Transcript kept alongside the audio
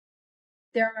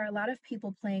There are a lot of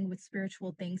people playing with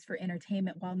spiritual things for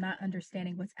entertainment while not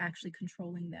understanding what's actually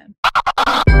controlling them.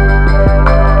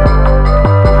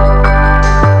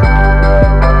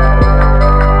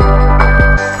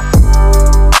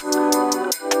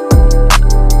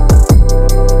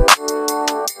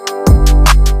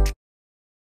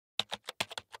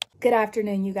 Good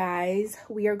afternoon, you guys.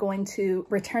 We are going to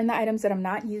return the items that I'm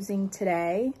not using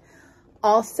today.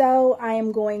 Also, I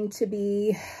am going to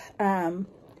be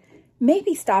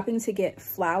maybe stopping to get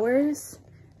flowers.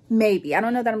 Maybe. I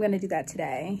don't know that I'm going to do that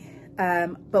today,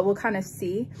 but we'll kind of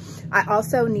see. I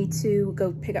also need to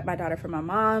go pick up my daughter from my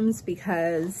mom's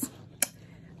because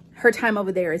her time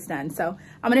over there is done. So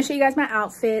I'm going to show you guys my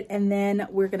outfit and then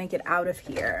we're going to get out of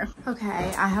here. Okay,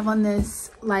 I have on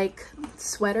this like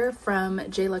sweater from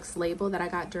J-Lux Label that I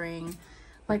got during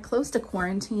like close to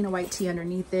quarantine, a white tee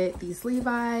underneath it, these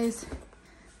Levi's,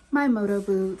 my moto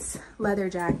boots,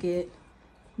 leather jacket,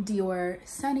 Dior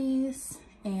sunnies,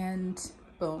 and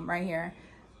boom, right here.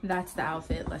 That's the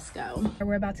outfit. Let's go.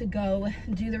 We're about to go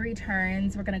do the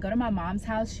returns. We're gonna go to my mom's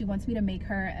house. She wants me to make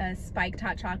her a spiked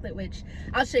hot chocolate, which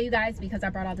I'll show you guys because I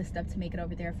brought all this stuff to make it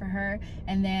over there for her.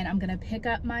 And then I'm gonna pick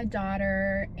up my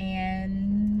daughter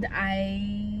and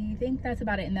I think that's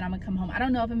about it. And then I'm gonna come home. I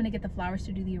don't know if I'm gonna get the flowers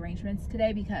to do the arrangements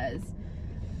today because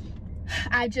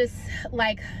I just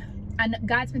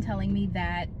God's been telling me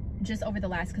that just over the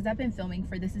last, because I've been filming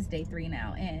for, this is day 3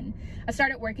 now, and I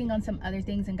started working on some other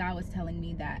things and God was telling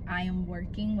me that I am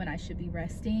working when I should be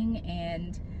resting,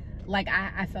 and like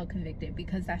I felt convicted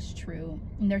because that's true.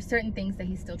 And there's certain things that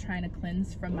he's still trying to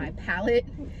cleanse from my palate,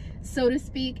 so to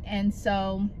speak. And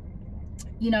so,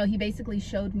 you know, he basically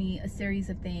showed me a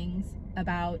series of things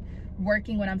about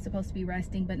working when I'm supposed to be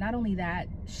resting, but not only that,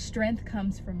 strength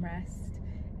comes from rest.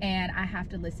 And I have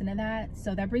to listen to that.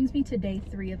 So that brings me to day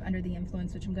 3 of Under the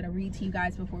Influence, which I'm gonna read to you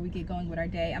guys before we get going with our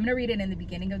day. I'm gonna read it in the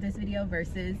beginning of this video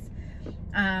versus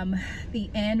the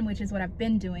end, which is what I've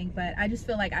been doing, but I just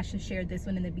feel like I should share this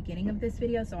one in the beginning of this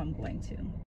video, so I'm going to.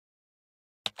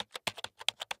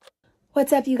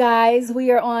 What's up, you guys?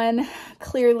 We are on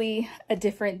clearly a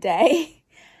different day.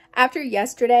 After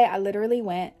yesterday, I literally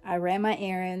went, I ran my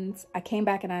errands, I came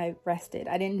back and I rested.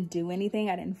 I didn't do anything,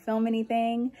 I didn't film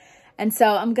anything. And so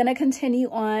I'm going to continue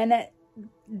on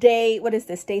day, what is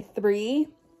this, day 3?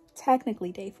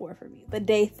 Technically day 4 for me, but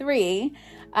day 3.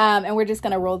 And we're just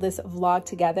going to roll this vlog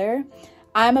together.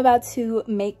 I'm about to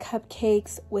make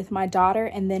cupcakes with my daughter,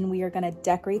 and then we are going to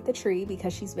decorate the tree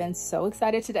because she's been so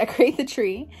excited to decorate the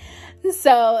tree.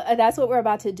 So that's what we're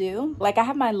about to do. Like, I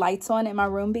have my lights on in my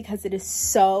room because it is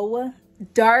so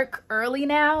dark early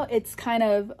now. It's kind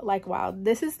of like, wow,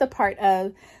 this is the part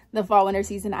of the fall winter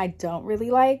season I don't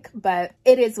really like, but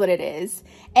it is what it is.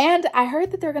 And I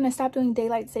heard that they're gonna stop doing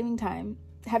daylight saving time.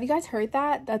 Have you guys heard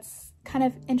that? That's kind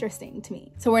of interesting to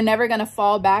me. So we're never gonna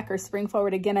fall back or spring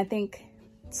forward again. I think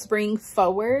spring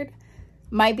forward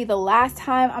might be the last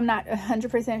time. I'm not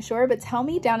 100% sure, but tell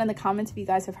me down in the comments if you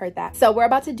guys have heard that. So we're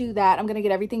about to do that. I'm gonna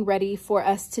get everything ready for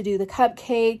us to do the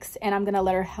cupcakes, and I'm gonna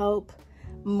let her help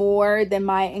more than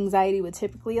my anxiety would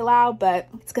typically allow, but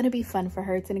it's gonna be fun for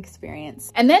her. It's an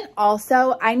experience. And then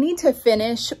also I need to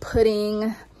finish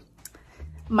putting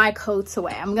my coats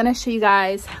away. I'm gonna show you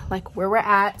guys like where we're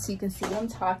at so you can see what I'm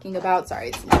talking about. Sorry,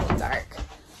 it's a little dark.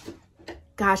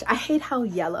 Gosh, I hate how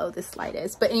yellow this light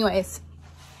is. But anyways,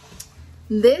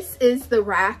 this is the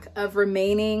rack of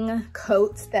remaining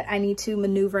coats that I need to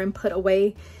maneuver and put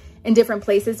away in different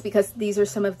places because these are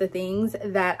some of the things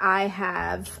that I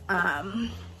have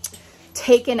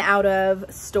taken out of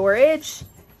storage,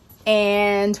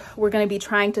 and we're going to be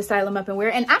trying to style them up and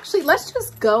wear. And actually, let's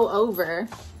just go over.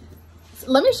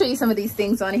 Let me show you some of these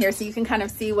things on here so you can kind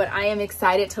of see what I am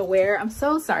excited to wear. I'm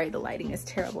so sorry the lighting is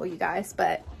terrible, you guys,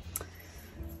 but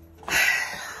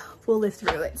we'll live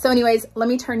through it. So anyways, let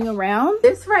me turn you around.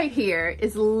 This right here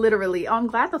is literally, oh, I'm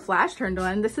glad the flash turned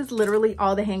on. This is literally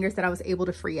all the hangers that I was able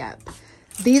to free up.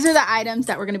 These are the items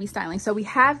that we're going to be styling. So we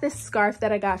have this scarf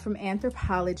that I got from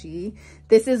Anthropology.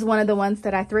 This is one of the ones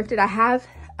that I thrifted. I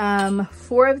have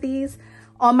 4 of these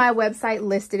on my website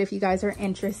listed if you guys are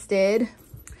interested.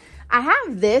 I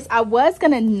have this. I was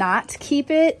going to not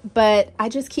keep it, but I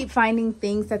just keep finding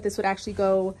things that this would actually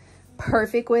go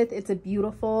perfect with. It's a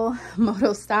beautiful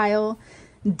moto style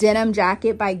denim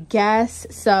jacket by Guess.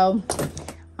 So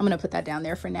I'm gonna put that down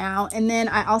there for now. And then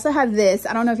I also have this.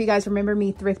 I don't know if you guys remember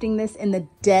me thrifting this in the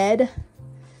dead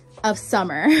of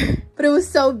summer, but it was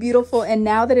so beautiful. And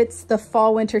now that it's the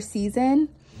fall winter season,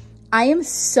 I am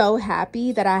so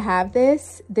happy that I have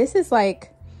this. This is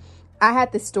like, I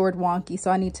had this stored wonky, so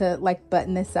I need to like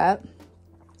button this up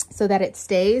so that it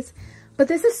stays. But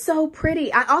this is so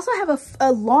pretty. I also have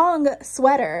a long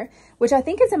sweater, which I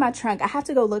think is in my trunk. I have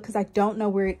to go look because I don't know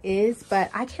where it is,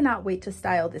 but I cannot wait to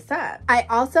style this up. I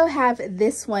also have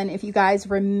this one, if you guys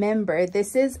remember.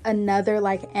 This is another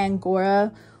like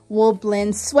Angora wool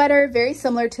blend sweater, very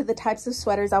similar to the types of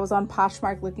sweaters I was on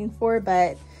Poshmark looking for,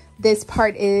 but this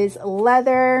part is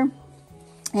leather,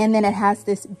 and then it has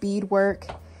this beadwork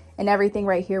and everything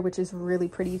right here, which is really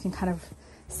pretty. You can kind of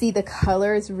see the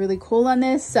color is really cool on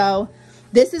this. So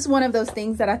this is one of those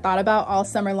things that I thought about all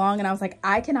summer long, and I was like,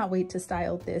 I cannot wait to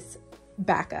style this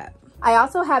back up. I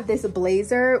also have this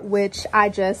blazer, which I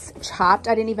just chopped.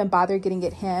 I didn't even bother getting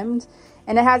it hemmed,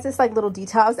 and it has this like little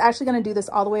detail. I was actually going to do this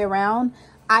all the way around.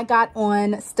 I got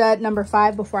on stud number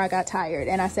 5 before I got tired,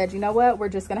 and I said, you know what, we're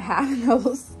just gonna have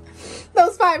those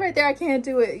 5 right there. I can't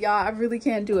do it, y'all. I really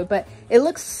can't do it, but it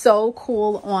looks so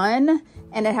cool on,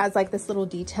 and it has like this little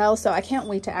detail, so I can't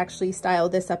wait to actually style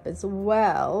this up as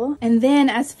well. And then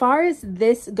as far as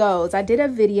this goes, I did a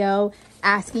video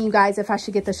asking you guys if I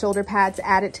should get the shoulder pads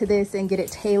added to this and get it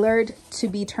tailored to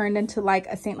be turned into like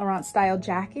a Saint Laurent style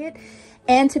jacket.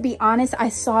 And to be honest, I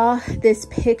saw this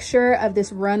picture of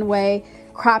this runway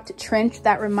cropped trench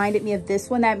that reminded me of this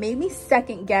one, that made me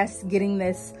second guess getting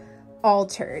this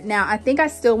altered. Now, I think I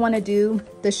still want to do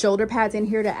the shoulder pads in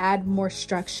here to add more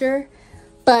structure,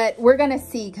 but we're gonna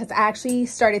see, because I actually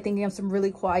started thinking of some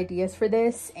really cool ideas for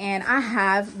this, and I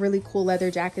have really cool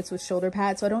leather jackets with shoulder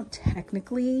pads, so I don't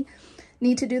technically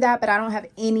need to do that, but I don't have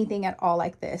anything at all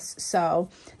like this. So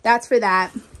that's for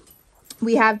that.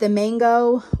 We have the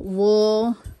mango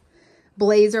wool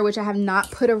blazer, which I have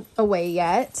not put away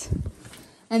yet.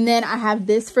 And then I have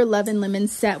this for Love and Lemon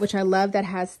set, which I love, that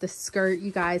has the skirt.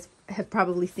 You guys have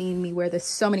probably seen me wear this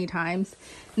so many times.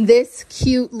 This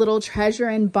cute little Treasure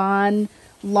and Bond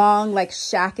long like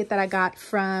shacket that I got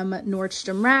from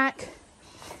Nordstrom Rack.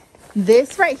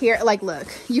 This right here, like, look,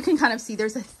 you can kind of see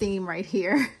there's a theme right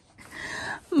here.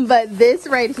 But this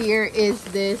right here is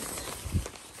this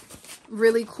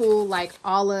really cool like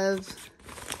olive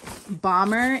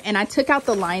bomber, and I took out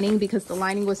the lining because the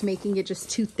lining was making it just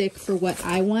too thick for what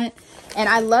I want. And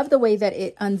I love the way that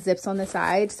it unzips on the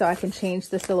side, so I can change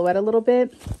the silhouette a little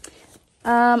bit.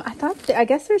 I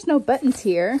guess there's no buttons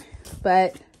here,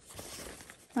 but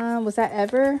was that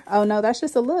ever? Oh no, that's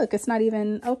just a look. It's not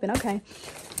even open. Okay.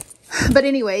 But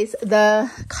anyways,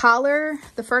 the collar,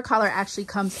 the fur collar actually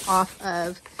comes off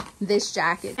of this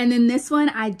jacket. And then this one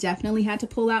I definitely had to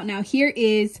pull out. Now here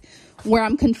is where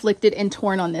I'm conflicted and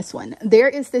torn on this one. There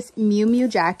is this Miu Miu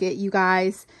jacket, you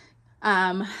guys.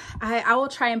 I will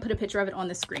try and put a picture of it on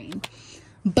the screen.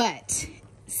 But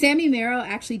Sammy Merrow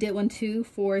actually did one too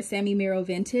for Sammy Merrow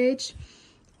Vintage.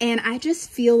 And I just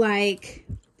feel like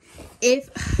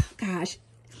gosh,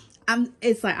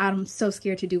 it's like, I'm so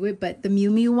scared to do it, but the Miu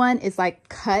Miu one is like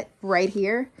cut right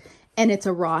here, and it's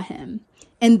a raw hem.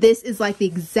 And this is like the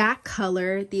exact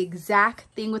color, the exact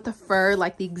thing with the fur,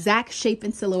 like the exact shape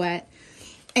and silhouette.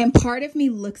 And part of me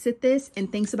looks at this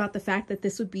and thinks about the fact that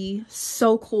this would be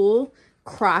so cool,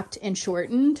 cropped and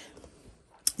shortened.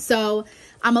 So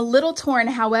I'm a little torn.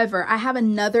 However, I have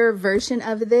another version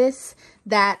of this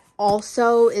that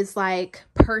also is like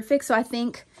perfect. So I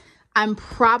think I'm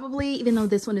probably, even though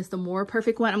this one is the more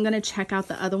perfect one, I'm going to check out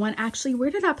the other one. Actually, where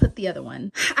did I put the other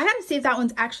one? I got to see if that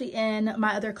one's actually in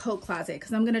my other coat closet,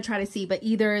 because I'm going to try to see. But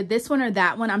either this one or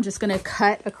that one, I'm just going to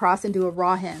cut across and do a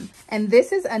raw hem. And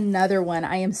this is another one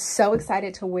I am so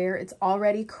excited to wear. It's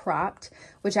already cropped,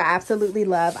 which I absolutely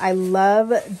love. I love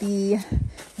the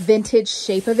vintage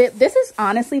shape of it. This is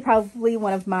honestly probably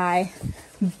one of my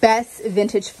best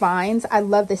vintage finds. I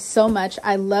love this so much.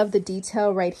 I love the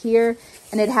detail right here,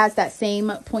 and it has that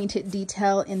same pointed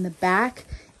detail in the back,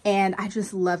 and I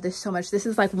just love this so much. This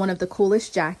is like one of the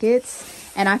coolest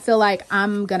jackets, and I feel like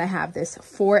I'm gonna have this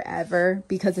forever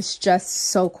because it's just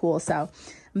so cool. So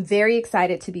I'm very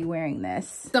excited to be wearing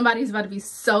this. Somebody's about to be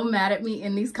so mad at me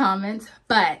in these comments,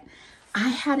 but I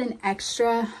had an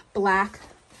extra black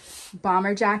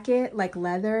bomber jacket, like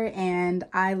leather, and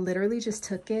I literally just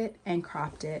took it and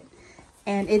cropped it,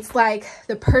 and it's like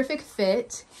the perfect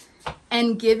fit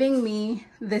and giving me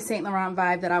the Saint Laurent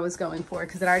vibe that I was going for,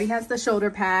 because it already has the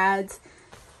shoulder pads,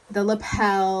 the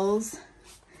lapels,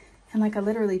 and like I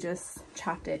literally just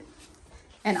chopped it.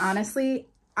 And honestly,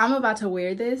 I'm about to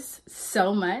wear this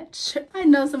so much. I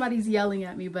know somebody's yelling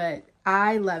at me, but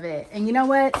I love it. And you know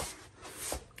what,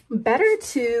 better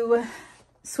to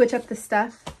switch up the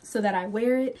stuff so that I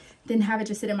wear it than have it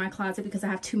just sit in my closet because I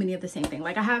have too many of the same thing.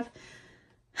 Like I have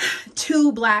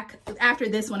two black, after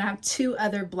this one I have two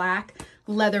other black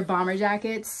leather bomber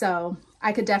jackets, so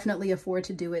I could definitely afford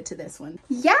to do it to this one.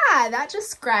 Yeah, that just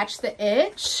scratched the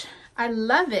itch. I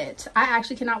love it. I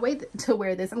actually cannot wait to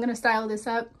wear this. I'm gonna style this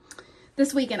up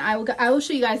this weekend. I will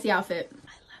show you guys the outfit. I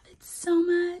love it so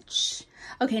much.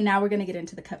 Okay, now we're gonna get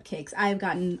into the cupcakes. I have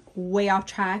gotten way off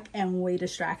track and way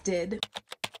distracted.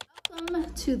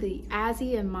 Welcome to the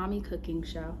Azzy and Mommy cooking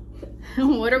show.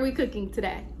 What are we cooking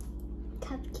today?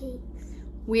 Cupcakes.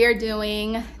 We are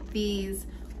doing these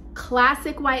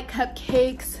classic white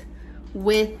cupcakes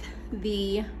with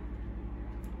the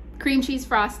cream cheese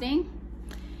frosting.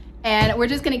 And we're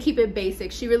just gonna keep it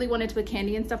basic. She really wanted to put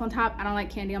candy and stuff on top. I don't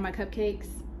like candy on my cupcakes.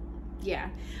 Yeah.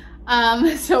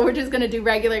 So we're just gonna do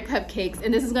regular cupcakes.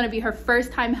 And this is gonna be her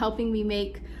first time helping me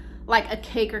make like a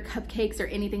cake or cupcakes or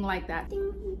anything like that.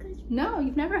 No,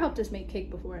 you've never helped us make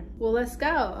cake before. Well, let's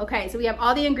go. Okay, so we have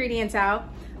all the ingredients out.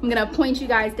 I'm gonna point you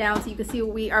guys down so you can see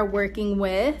what we are working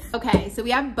with. Okay, so we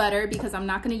have butter because I'm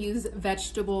not gonna use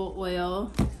vegetable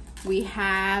oil. We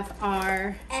have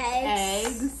our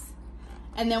eggs.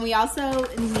 And then we also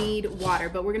need water,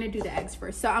 but we're gonna do the eggs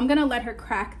first. So I'm gonna let her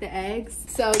crack the eggs.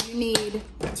 So you need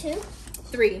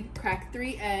three. Crack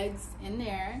 3 eggs in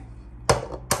there.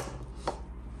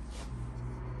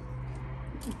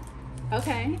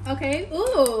 Okay, okay.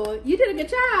 Ooh, you did a good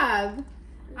job.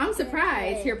 I'm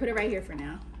surprised. Here, put it right here for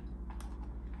now.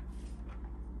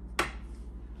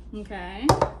 Okay.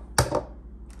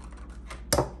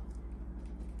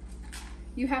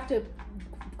 You have to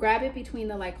grab it between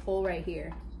the like hole right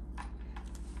here.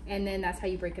 And then that's how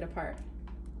you break it apart.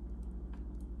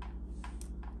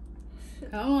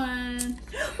 Come on.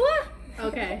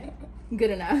 Okay,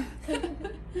 good enough.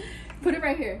 Put it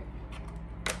right here.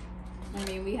 I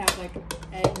mean, we have like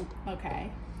egg.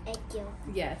 Okay. Thank you.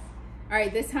 Yes. All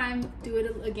right, this time do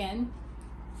it again.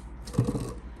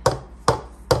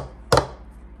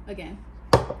 Again.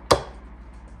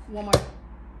 One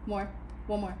more.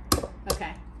 One more.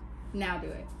 Okay. Now do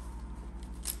it.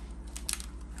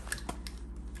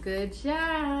 Good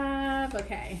job.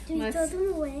 Okay. Do we throw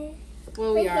them away?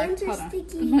 Well, we My are. hands are Hold on.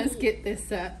 sticky. Let's get this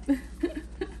up.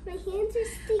 My hands are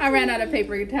sticky. I ran out of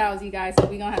paper towels, you guys, so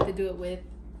we're gonna have to do it with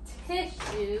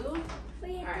tissue.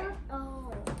 Wait, all right.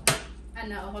 Oh. I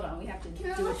know. Hold on. We have to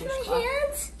Can I do it wash with my cloth.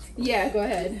 hands? Yeah, go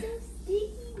ahead. It's so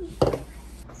sticky.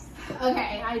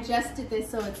 Okay, I adjusted this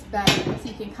so it's better, so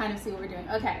you can kind of see what we're doing.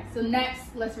 Okay, so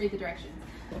next, let's read the directions.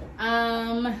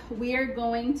 We are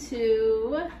going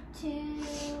to...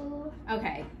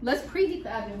 Okay, let's preheat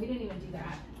the oven. We didn't even do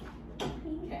that.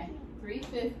 Okay,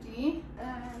 350.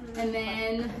 And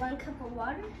then... 1 cup of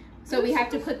water? So we have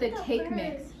to put the cake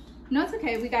mix. No, it's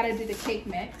okay. We got to do the cake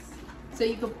mix. So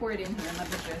you can pour it in here. Let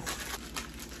me just...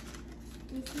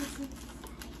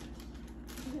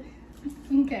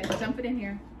 Okay, dump it in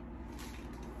here.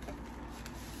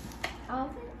 All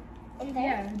of it? In there?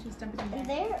 Yeah, just dump it in there. In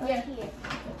there or Yeah. here?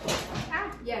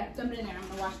 Ah, yeah, dump it in there. I'm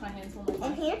gonna wash my hands one more In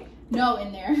time. here? No,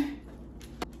 in there.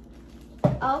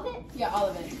 All of it? Yeah, all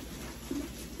of it.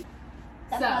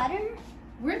 The butter?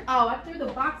 I threw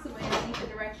the box away underneath the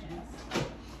directions.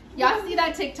 Y'all see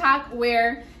that TikTok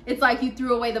where it's like you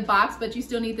threw away the box, but you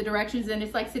still need the directions, and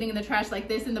it's like sitting in the trash like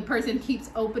this, and the person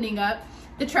keeps opening up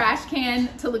the trash can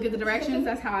to look at the directions?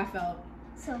 That's how I felt.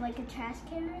 So like a trash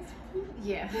can recipe?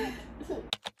 Yeah.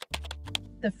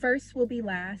 The first will be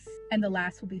last, and the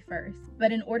last will be first.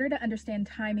 But in order to understand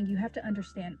timing, you have to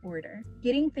understand order.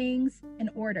 Getting things in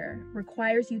order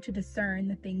requires you to discern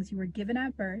the things you were given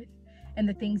at birth and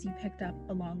the things you picked up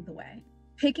along the way.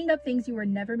 Picking up things you were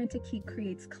never meant to keep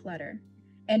creates clutter.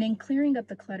 And in clearing up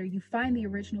the clutter, you find the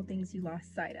original things you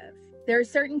lost sight of. There are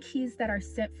certain keys that are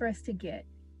sent for us to get.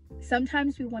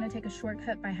 Sometimes we want to take a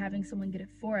shortcut by having someone get it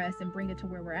for us and bring it to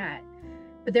where we're at.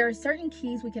 But there are certain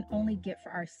keys we can only get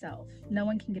for ourselves. No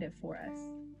one can get it for us.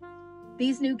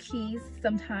 These new keys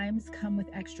sometimes come with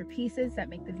extra pieces that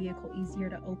make the vehicle easier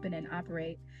to open and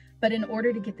operate. But in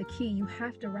order to get the key, you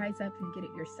have to rise up and get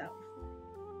it yourself.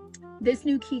 This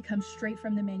new key comes straight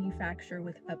from the manufacturer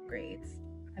with upgrades.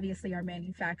 Obviously, our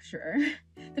manufacturer,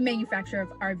 the manufacturer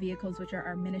of our vehicles, which are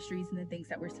our ministries and the things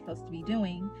that we're supposed to be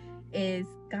doing, is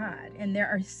God. And there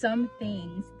are some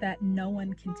things that no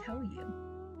one can tell you.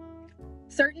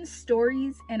 Certain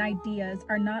stories and ideas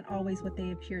are not always what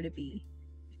they appear to be.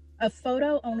 A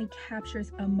photo only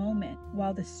captures a moment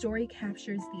while the story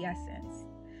captures the essence.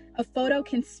 A photo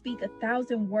can speak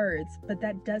 1,000 words, but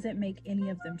that doesn't make any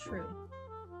of them true.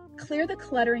 Clear the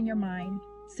clutter in your mind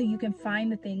so you can find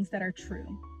the things that are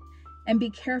true. And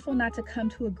be careful not to come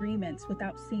to agreements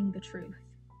without seeing the truth.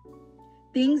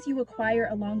 Things you acquire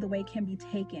along the way can be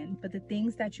taken, but the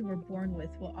things that you were born with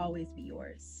will always be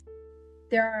yours.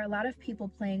 There are a lot of people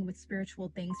playing with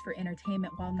spiritual things for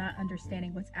entertainment while not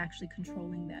understanding what's actually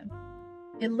controlling them.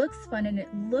 It looks fun and it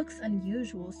looks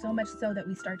unusual, so much so that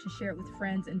we start to share it with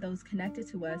friends and those connected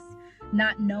to us,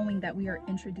 not knowing that we are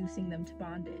introducing them to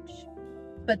bondage.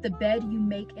 But the bed you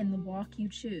make and the walk you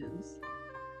choose.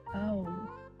 Oh,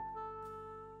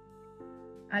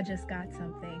 I just got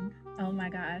something. Oh my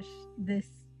gosh, this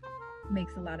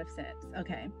makes a lot of sense.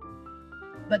 Okay.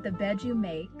 But the bed you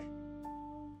make,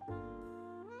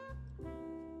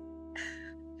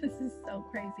 this is so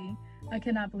crazy. I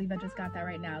cannot believe I just got that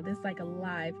right now. This is like a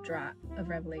live drop of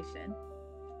revelation.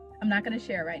 I'm not going to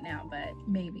share it right now, but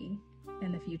maybe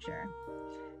in the future.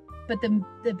 But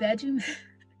the bed you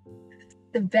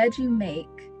the bed you make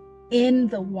in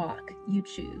the walk you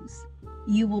choose,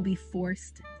 you will be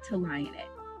forced to lie in it.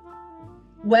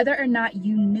 Whether or not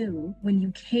you knew when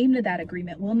you came to that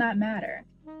agreement will not matter,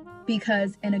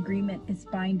 because an agreement is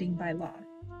binding by law.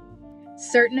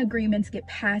 Certain agreements get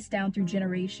passed down through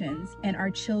generations, and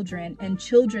our children and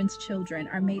children's children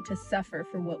are made to suffer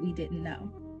for what we didn't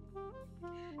know.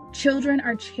 Children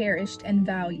are cherished and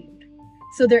valued,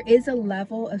 so there is a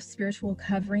level of spiritual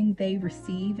covering they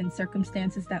receive in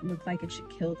circumstances that look like it should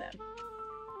kill them.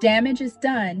 Damage is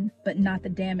done, but not the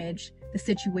damage the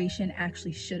situation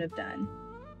actually should have done.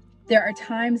 There are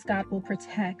times God will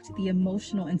protect the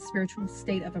emotional and spiritual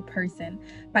state of a person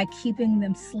by keeping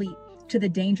them asleep to the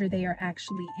danger they are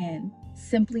actually in,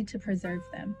 simply to preserve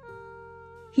them.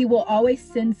 He will always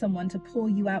send someone to pull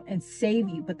you out and save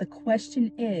you, but the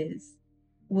question is,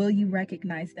 will you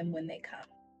recognize them when they come?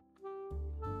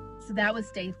 So that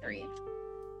was day 3.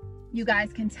 You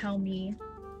guys can tell me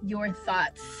your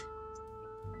thoughts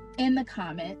in the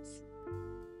comments.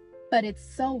 But it's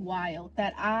so wild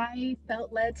that I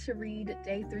felt led to read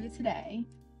day 3 today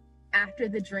after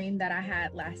the dream that I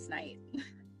had last night.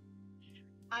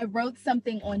 I wrote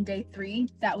something on day 3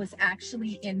 that was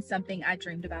actually in something I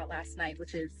dreamed about last night,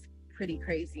 which is pretty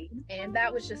crazy. And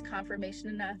that was just confirmation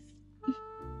enough.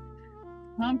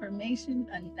 Confirmation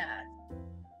enough.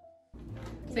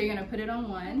 So you're gonna put it on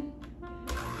 1.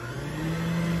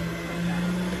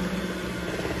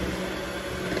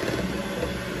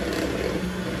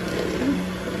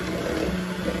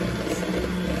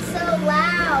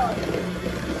 Loud.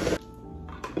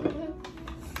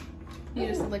 You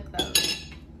just lick those.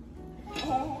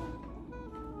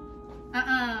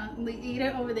 Eat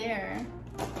it over there.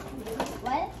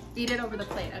 What? Eat it over the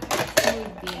plate. Okay,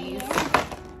 move these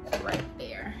right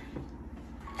there.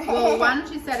 Well, why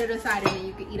don't you set it aside and then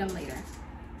you can eat them later?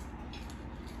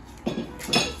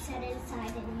 Set it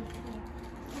aside and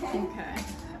eat them. Okay.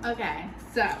 Okay,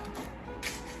 so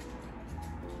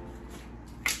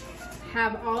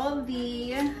have all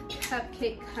the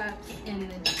cupcake cups in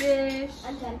the dish.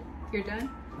 I'm done. You're done?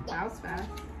 That was fast.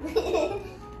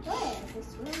 What?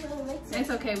 It's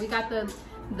okay. We got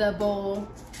the bowl.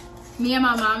 Me and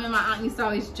my mom and my aunt used to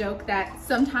always joke that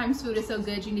sometimes food is so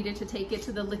good you needed to take it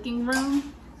to the licking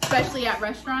room, especially at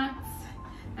restaurants.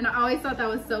 And I always thought that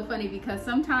was so funny because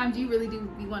sometimes you really do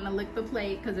be wanting to lick the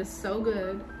plate because it's so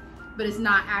good, but it's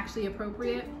not actually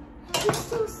appropriate. There's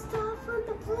some stuff on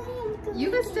the plate. You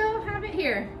can still have it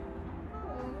here.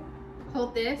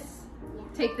 Hold this.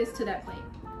 Take this to that plate.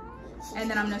 And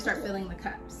then I'm gonna start filling the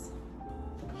cups.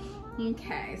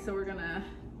 Okay, so we're gonna,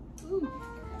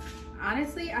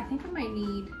 honestly, I think I might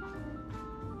need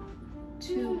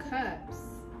 2 cups.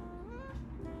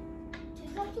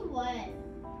 2 cups of what?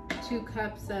 2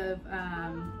 cups of,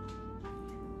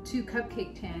 2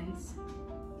 cupcake tins.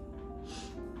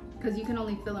 Because you can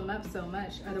only fill them up so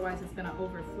much, otherwise it's gonna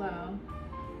overflow.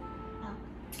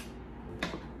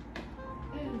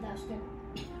 That's good.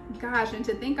 Gosh, and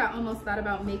to think I almost thought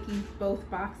about making both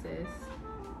boxes.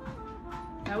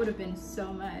 That would have been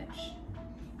so much.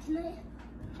 Can I?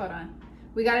 Hold on.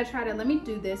 We gotta try to, let me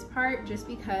do this part just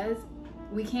because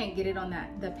we can't get it on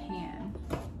the pan.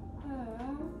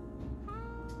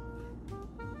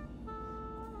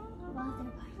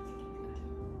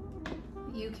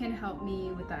 You can help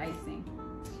me with the icing.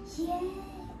 Yeah,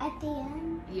 at the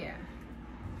end. Yeah.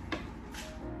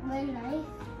 With a knife?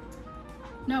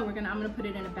 No, I'm gonna put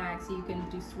it in a bag so you can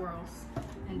do swirls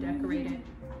and decorate it.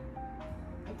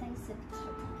 I think so.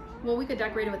 Well, we could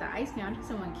decorate it with the ice now. I just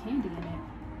don't want candy in it.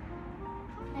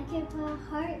 I can put a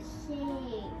heart shape.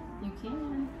 You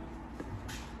can.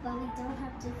 But we don't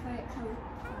have different color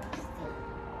frosting.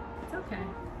 It's okay.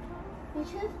 We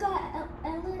should have got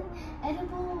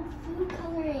edible food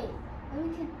coloring. Or we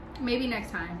could. Maybe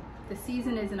next time. The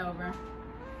season isn't over.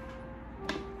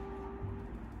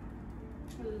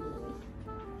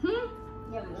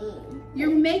 You're mean.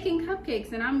 You're making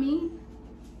cupcakes and I'm mean.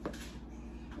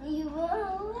 You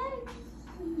won't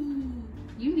let me.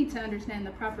 You need to understand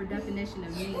the proper definition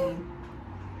of mean.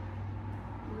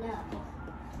 No.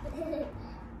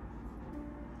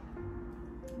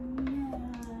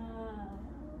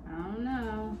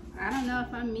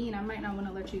 mean. I might not want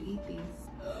to let you eat these.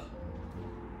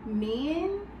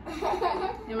 Mean?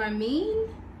 Am I mean?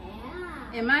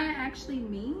 Yeah. Am I actually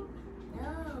mean?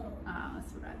 No. Oh,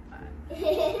 that's what I thought.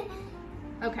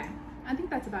 Okay, I think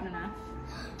that's about enough.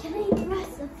 Can I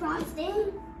press the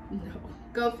frosting? No.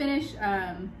 Go finish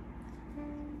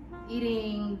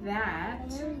eating that.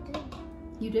 I already did.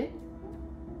 You did?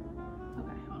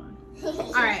 Okay, hold on.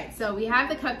 All right, so we have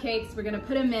the cupcakes. We're gonna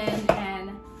put them in,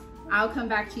 and I'll come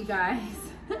back to you guys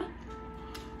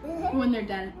when they're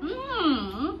done.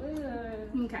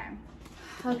 Okay.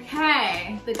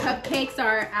 Okay, the cupcakes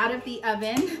are out of the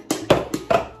oven.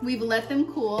 We've let them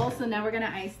cool, so now we're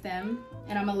gonna ice them,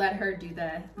 and I'm gonna let her do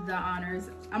the honors.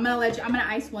 I'm gonna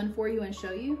ice one for you and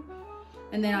show you,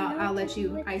 and then I'll let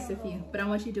you ice a few. But I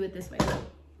want you to do it this way.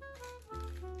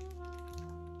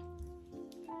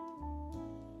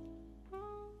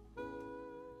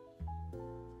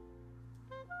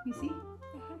 You see?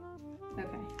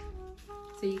 Okay.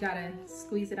 So you gotta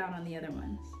squeeze it out on the other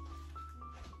ones.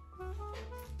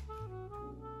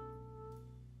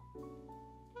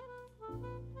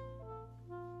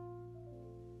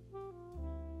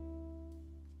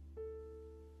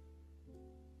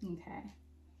 Okay,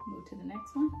 move to the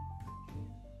next one.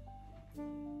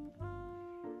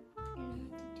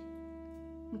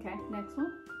 Okay, next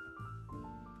one.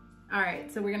 All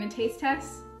right, so we're gonna taste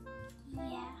test?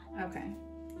 Yeah. Okay.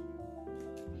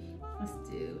 Let's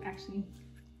do, actually,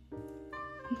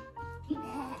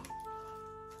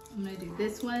 I'm gonna do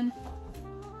this one,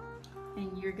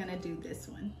 and you're gonna do this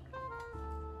one.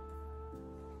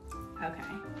 Okay.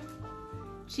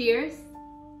 Cheers.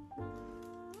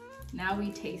 Now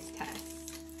we taste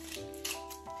test.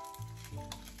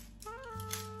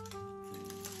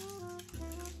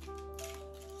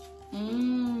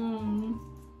 Mmm.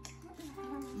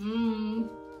 Mmm.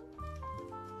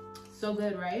 So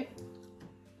good, right?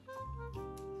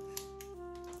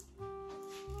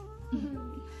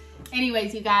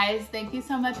 Anyways, you guys, thank you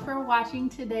so much for watching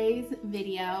today's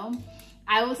video.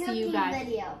 I will see you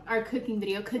guys. Our cooking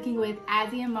video, cooking with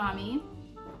Azzy and Mommy.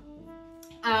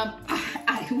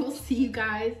 I will see you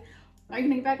guys. Are you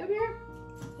gonna get back up here?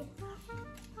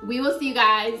 We will see you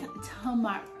guys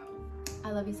tomorrow.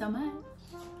 I love you so much.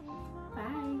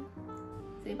 Bye.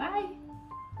 Say bye.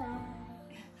 Bye.